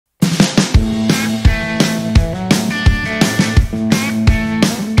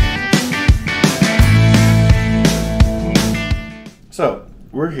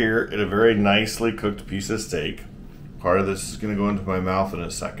we're here at a very nicely cooked piece of steak. Part of this is going to go into my mouth in a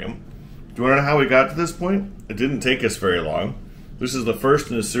second. Do you want to know how we got to this point? It didn't take us very long. This is the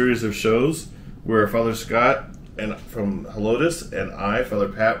first in a series of shows where Father Scott and from Helotes and I, Father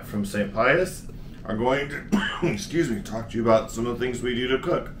Pat from St. Pius, are going to, excuse me, talk to you about some of the things we do to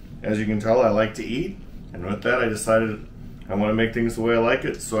cook. As you can tell, I like to eat, and with that I decided I want to make things the way I like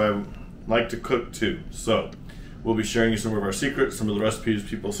it, so I like to cook too. So we'll be sharing you some of our secrets, some of the recipes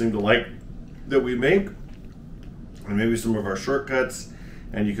people seem to like that we make, and maybe some of our shortcuts,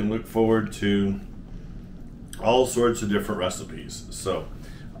 and you can look forward to all sorts of different recipes. So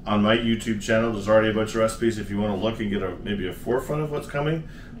on my YouTube channel, there's already a bunch of recipes if you want to look and get maybe a forefront of what's coming,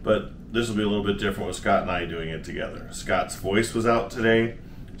 but this will be a little bit different with Scott and I doing it together. Scott's voice was out today,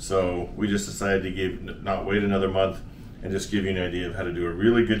 so we just decided to not wait another month and just give you an idea of how to do a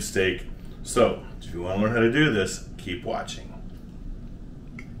really good steak. So if you want to learn how to do this, keep watching.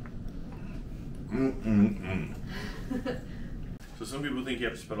 So some people think you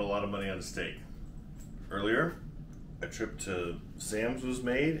have to spend a lot of money on a steak. Earlier, a trip to Sam's was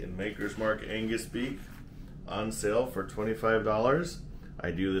made in Maker's Mark Angus beef on sale for $25. I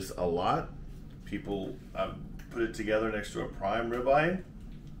do this a lot. People put it together next to a prime ribeye,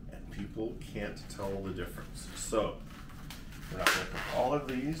 and people can't tell the difference. So we're not going to cook all of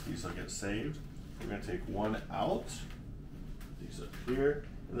these. These will get saved. We're going to take one out. Put these up here.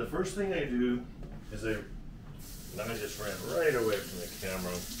 And the first thing I do is I just ran right away from the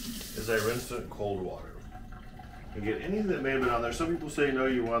camera, is I rinse it in cold water. And get anything that may have been on there. Some people say, no,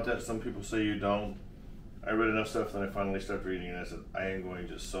 you want that. Some people say you don't. I read enough stuff that I finally stopped reading, and I said, I am going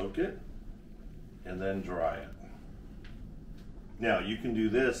to soak it and then dry it. Now, you can do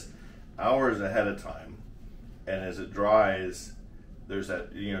this hours ahead of time, and as it dries, there's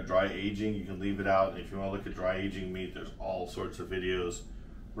that, dry aging. You can leave it out, and if you want to look at dry aging meat, there's all sorts of videos.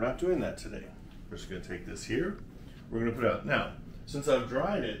 We're not doing that today. We're just going to take this here. We're going to put it out. Now, since I've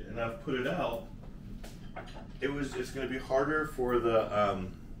dried it and I've put it out, it's going to be harder for the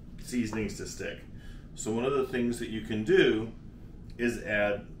seasonings to stick. So one of the things that you can do is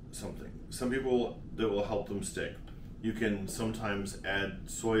add something. Some people, that will help them stick. You can sometimes add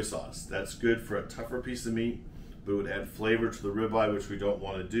soy sauce. That's good for a tougher piece of meat, but it would add flavor to the ribeye, which we don't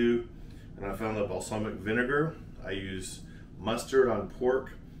want to do. And I found that balsamic vinegar. I use mustard on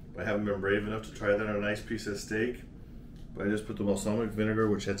pork. I haven't been brave enough to try that on a nice piece of steak. But I just put the balsamic vinegar,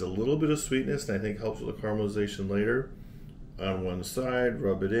 which adds a little bit of sweetness and I think helps with the caramelization later, on one side.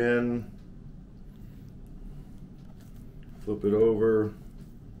 Rub it in. Flip it over.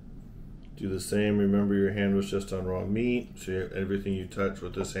 Do the same. Remember, your hand was just on raw meat, so everything you touch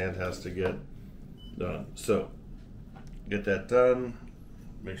with this hand has to get done. So get that done.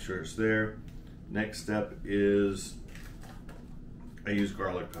 Make sure it's there. Next step is I use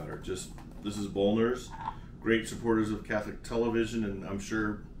garlic powder. This is Bollner's. Great supporters of Catholic television, and I'm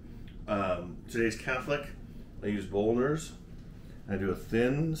sure Today's Catholic. I use Bollner's. I do a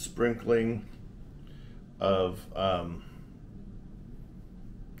thin sprinkling of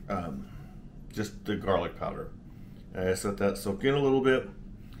just the garlic powder. And I let that soak in a little bit.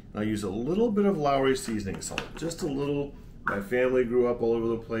 I use a little bit of Lawry seasoning salt, just a little. My family grew up all over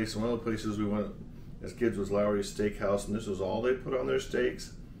the place. One of the places we went as kids was Lawry's Steakhouse, and this was all they put on their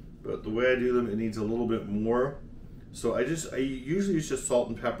steaks. But the way I do them, it needs a little bit more. So I usually use just salt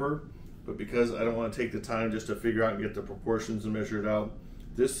and pepper, but because I don't want to take the time just to figure out and get the proportions and measure it out,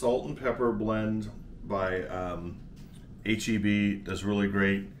 this salt and pepper blend by HEB does really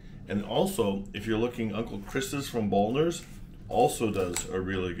great. And also, if you're looking, Uncle Chris's from Bollner's also does a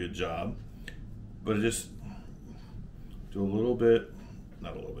really good job. But just do a little bit,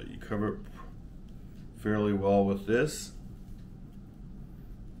 not a little bit, you cover it fairly well with this.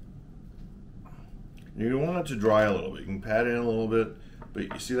 You don't want it to dry a little bit. You can pat it in a little bit, but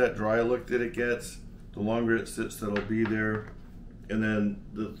you see that dry look that it gets? The longer it sits, that'll be there. And then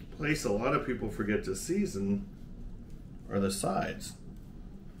the place a lot of people forget to season are the sides.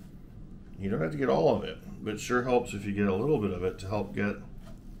 You don't have to get all of it, but it sure helps if you get a little bit of it to help get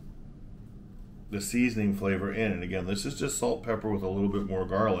the seasoning flavor in. And again, this is just salt, pepper with a little bit more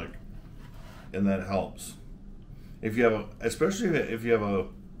garlic, and that helps. If you have especially if you have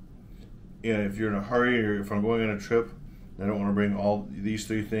if you're in a hurry, or if I'm going on a trip and I don't want to bring all these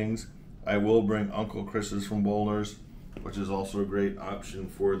three things, I will bring Uncle Chris's from Bollner's, which is also a great option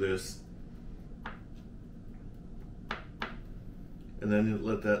for this. And then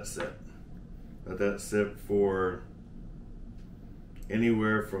let that sit. Let that sit for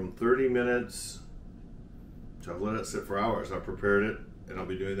anywhere from 30 minutes. So I've let it sit for hours. I've prepared it, and I'll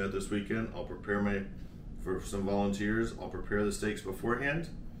be doing that this weekend. I'll prepare my for some volunteers, I'll prepare the steaks beforehand.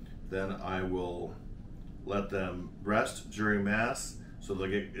 Then I will let them rest during Mass so they'll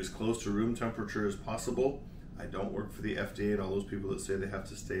get as close to room temperature as possible. I don't work for the FDA and all those people that say they have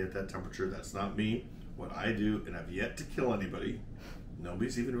to stay at that temperature. That's not me. What I do, and I've yet to kill anybody,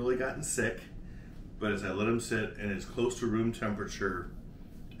 nobody's even really gotten sick, but as I let them sit and as close to room temperature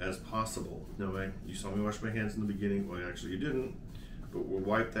as possible. No way. You saw me wash my hands in the beginning. Well, actually you didn't, but we'll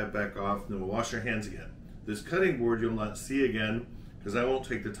wipe that back off and then we'll wash our hands again. This cutting board you'll not see again because I won't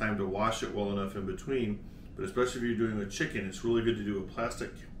take the time to wash it well enough in between, but especially if you're doing a chicken, it's really good to do a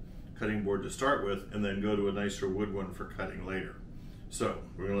plastic cutting board to start with and then go to a nicer wood one for cutting later. So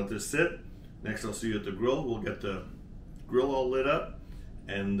we're gonna let this sit. Next I'll see you at the grill. We'll get the grill all lit up,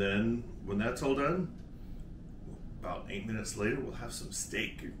 and then when that's all done, about 8 minutes later, we'll have some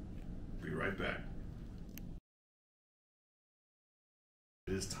steak. Be right back.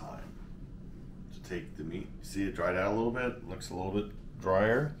 It is time to take the meat. You see it dried out a little bit, looks a little bit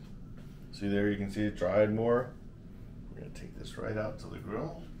drier. See there, you can see it dried more. We're gonna take this right out to the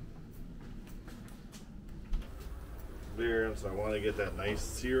grill. There, so I want to get that nice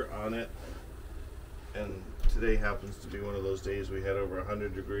sear on it. And today happens to be one of those days we had over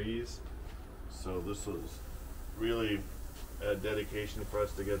 100 degrees. So this was really a dedication for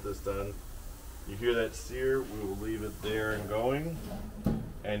us to get this done. You hear that sear, we will leave it there and going.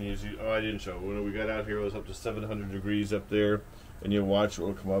 And oh, I didn't show. When we got out here, it was up to 700 degrees up there. And you watch it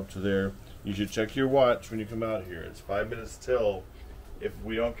will come up to there. You should check your watch when you come out here. It's 5 minutes till. If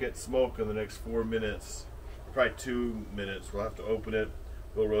we don't get smoke in the next 4 minutes, probably 2 minutes, we'll have to open it.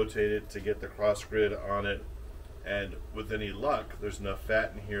 We'll rotate it to get the cross grid on it. And with any luck, there's enough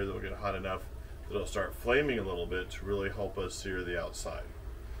fat in here that will get hot enough that it'll start flaming a little bit to really help us sear the outside.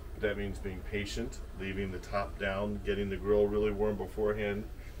 But that means being patient, leaving the top down, getting the grill really warm beforehand.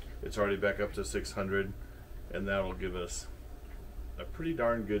 It's already back up to 600, and that'll give us a pretty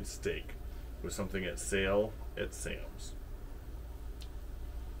darn good steak with something at sale at Sam's.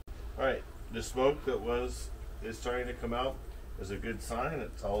 Alright, the smoke that is starting to come out is a good sign.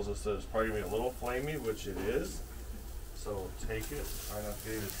 It tells us that it's probably going to be a little flamey, which it is. So we'll take it, try not to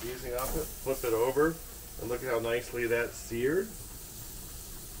get any seasoning off it, flip it over, and look at how nicely that's seared.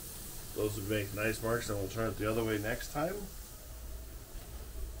 Those would make nice marks, and we'll turn it the other way next time.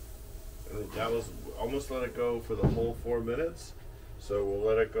 And that was almost let it go for the whole 4 minutes. So we'll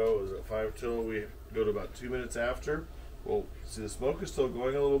let it go. Is it 5 till we go to about 2 minutes after? We'll see the smoke is still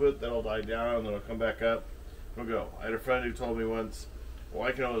going a little bit. That'll die down, and then it'll come back up. We'll go. I had a friend who told me once, well,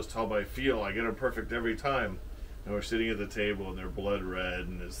 I can always tell by feel. I get them perfect every time. And we're sitting at the table, and they're blood red,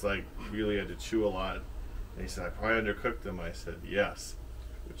 and it's like really had to chew a lot. And he said, I probably undercooked them. I said, yes,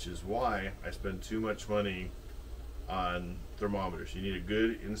 which is why I spend too much money on thermometers. You need a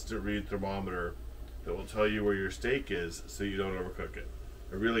good instant read thermometer that will tell you where your steak is so you don't overcook it.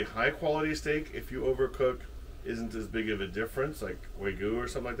 A really high quality steak, if you overcook, isn't as big of a difference, like Wagyu or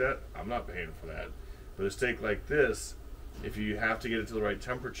something like that. I'm not paying for that. But a steak like this, if you have to get it to the right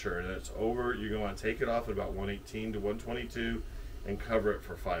temperature and it's over, you're going to want to take it off at about 118 to 122 and cover it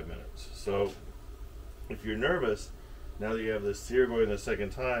for 5 minutes. So if you're nervous, now that you have this sear going the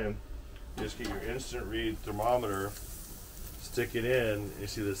second time, just get your instant read thermometer, stick it in. You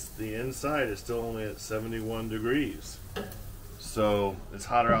see this, the inside is still only at 71 degrees. So it's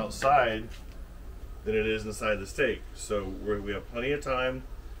hotter outside than it is inside the steak. So we have plenty of time.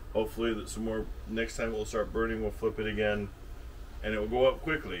 Hopefully that some more, next time it will start burning, we'll flip it again and it will go up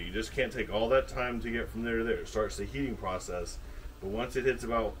quickly. You just can't take all that time to get from there to there. It starts the heating process, but once it hits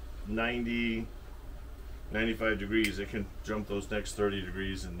about 90, 95 degrees, it can jump those next 30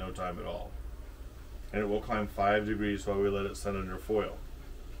 degrees in no time at all. And it will climb 5 degrees while we let it sit under foil.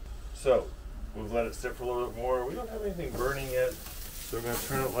 So we've let it sit for a little bit more. We don't have anything burning yet, so we're going to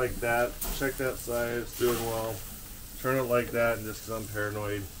turn it like that. Check that side, it's doing well. Turn it like that, and just because I'm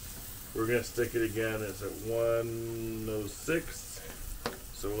paranoid, we're going to stick it again. It's at 106.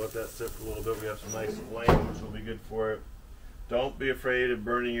 So we'll let that sit for a little bit. We have some nice flame, which will be good for it. Don't be afraid of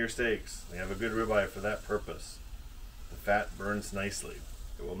burning your steaks. We have a good ribeye for that purpose. The fat burns nicely.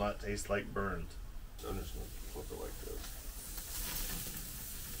 It will not taste like burned. So I'm just going to flip it like this.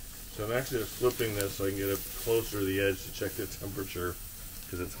 So I'm actually just flipping this so I can get it closer to the edge to check the temperature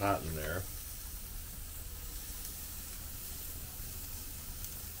because it's hot in there.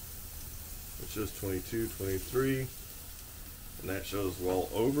 It shows 22, 23, and that shows well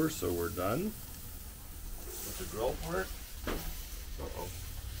over, so we're done with the grill part. Uh-oh.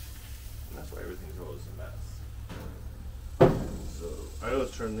 And that's why everything's always a mess. So I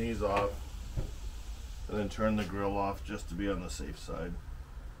always turn these off and then turn the grill off just to be on the safe side.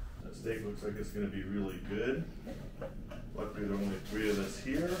 That steak looks like it's going to be really good. Luckily, there are only 3 of us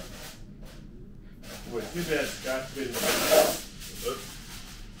here. Boy, too bad Scott couldn't. Oops.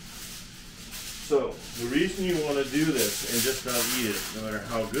 So, the reason you want to do this and just not eat it, no matter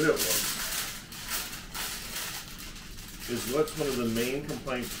how good it looks, is what's one of the main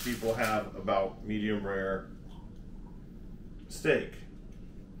complaints people have about medium rare steak.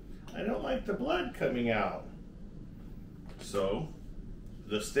 I don't like the blood coming out. So,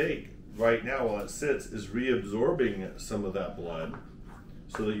 the steak, right now while it sits, is reabsorbing some of that blood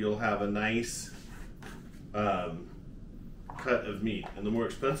so that you'll have a nice cut of meat. And the more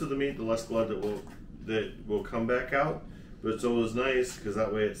expensive the meat, the less blood that will come back out. But it's always nice because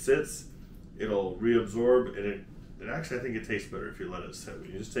that way it sits, it'll reabsorb, and it actually, I think it tastes better if you let it sit.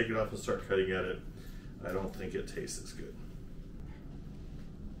 When you just take it off and start cutting at it, I don't think it tastes as good.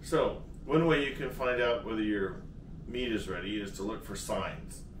 So, one way you can find out whether your meat is ready is to look for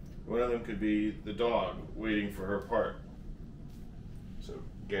signs. One of them could be the dog waiting for her part. So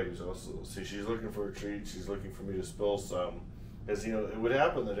Gabby's also, see, she's looking for a treat, she's looking for me to spill some. As you know, it would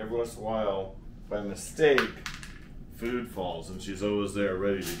happen that every once in a while, by mistake, food falls, and she's always there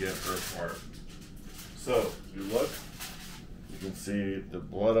ready to get her part. So, if you look, you can see the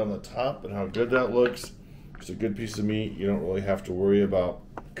blood on the top and how good that looks. It's a good piece of meat. You don't really have to worry about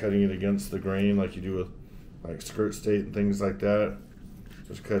cutting it against the grain like you do with like skirt steak and things like that.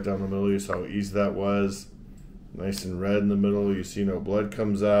 Just cut it down the middle. You saw how easy that was. Nice and red in the middle. You see no blood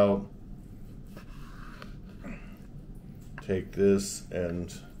comes out. Take this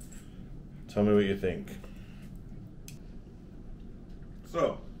and tell me what you think.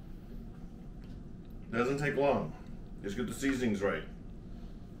 So, doesn't take long. Just get the seasonings right.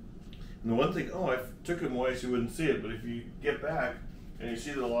 And the one thing, I took it away so you wouldn't see it, but if you get back and you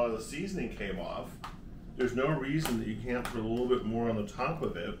see that a lot of the seasoning came off, there's no reason that you can't put a little bit more on the top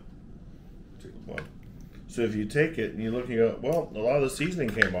of it. Take one. So if you take it and you look and you go, well, a lot of the seasoning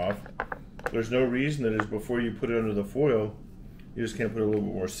came off, there's no reason that is before you put it under the foil, you just can't put a little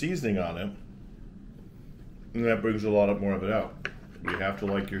bit more seasoning on it. And that brings a lot more of it out. You have to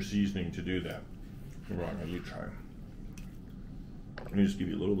like your seasoning to do that. Wrong, you try. Let me just give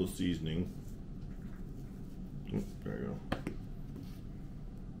you a little bit of seasoning. There you go.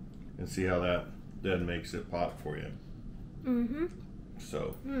 And see how that then makes it pop for you. Mm-hmm.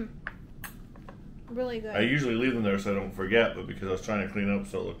 So. Really good. I usually leave them there so I don't forget, but because I was trying to clean up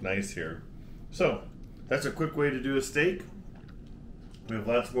so it looked nice here. So, that's a quick way to do a steak. We have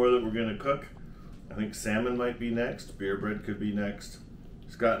lots more that we're going to cook. I think salmon might be next. Beer bread could be next.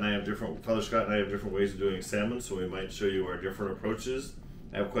 Father Scott and I have different ways of doing salmon, so we might show you our different approaches.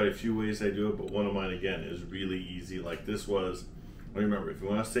 I have quite a few ways I do it, but one of mine, again, is really easy, like this was. Remember, if you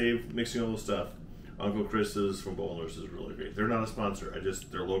want to save mixing all the stuff, Uncle Chris's from Bowlers is really great. They're not a sponsor.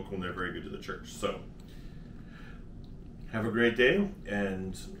 They're local and they're very good to the church. So, have a great day,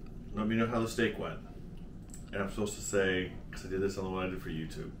 and let me know how the steak went. And I'm supposed to say, because I did this on the one I did for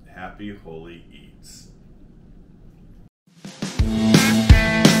YouTube, Happy Holy Eats.